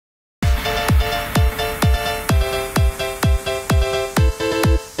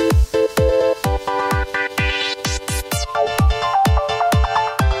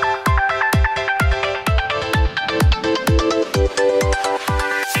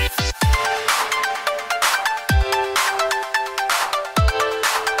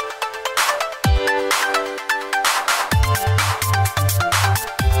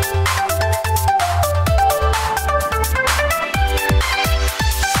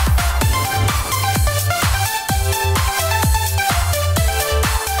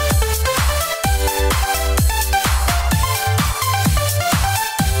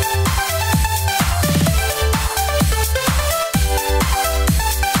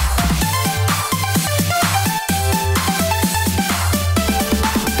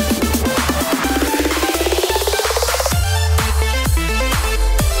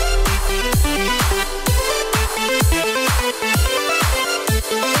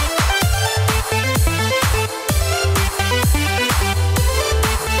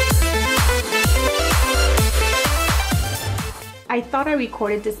thought I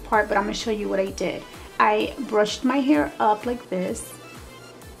recorded this part, but I'm gonna show you what I did. I brushed my hair up like this,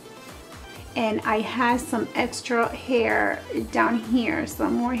 and I had some extra hair down here,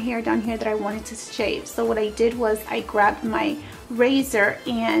 some more hair down here that I wanted to shave. So what I did was I grabbed my razor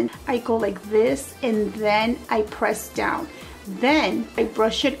and I go like this, and then I press down. Then I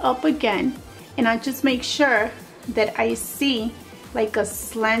brush it up again, and I just make sure that I see like a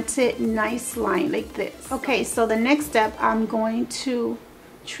slanted nice line like this. Okay, so the next step, I'm going to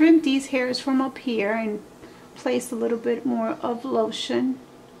trim these hairs from up here and place a little bit more of lotion.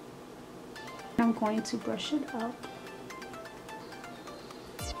 I'm going to brush it up.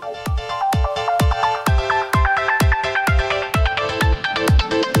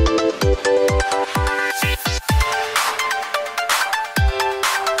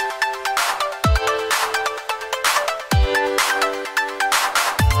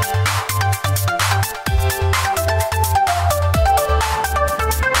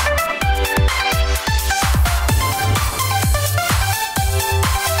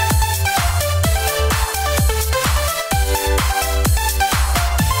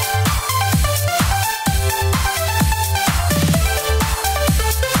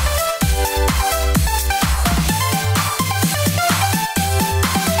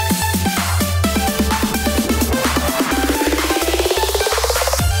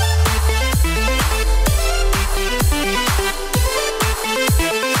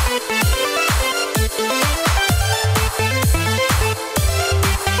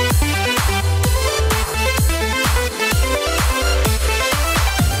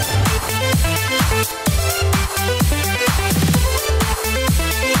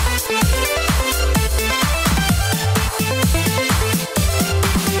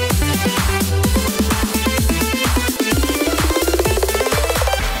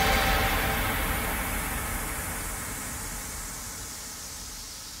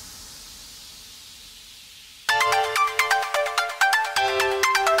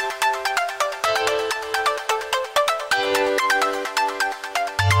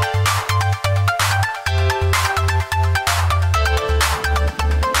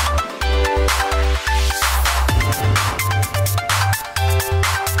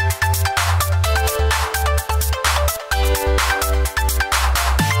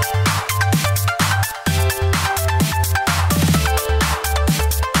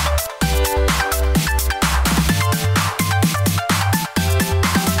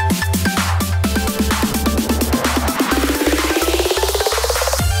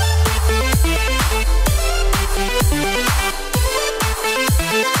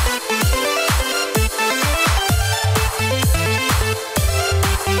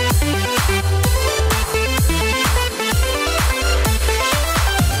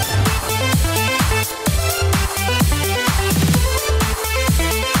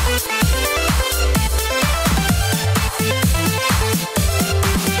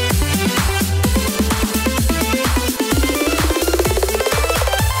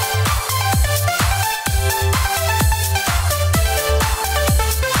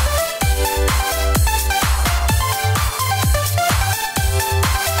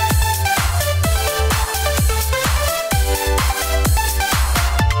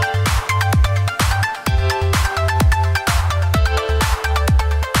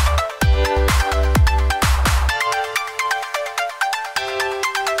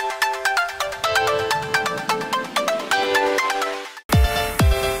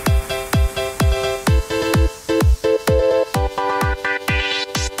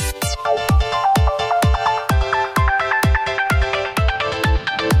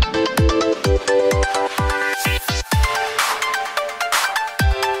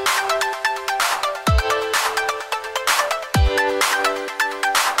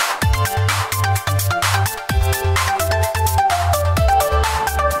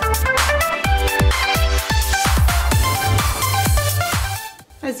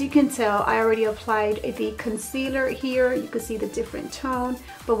 As you can tell, I already applied the concealer here. You can see the different tone.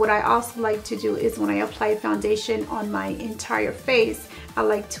 But what I also like to do is when I apply foundation on my entire face, I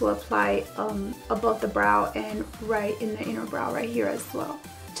like to apply above the brow and right in the inner brow right here as well.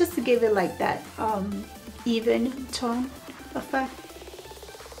 Just to give it like that even tone effect.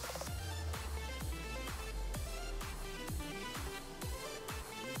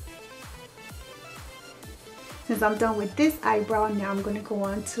 Since I'm done with this eyebrow, now I'm going to go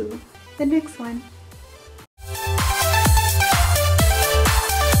on to the next one.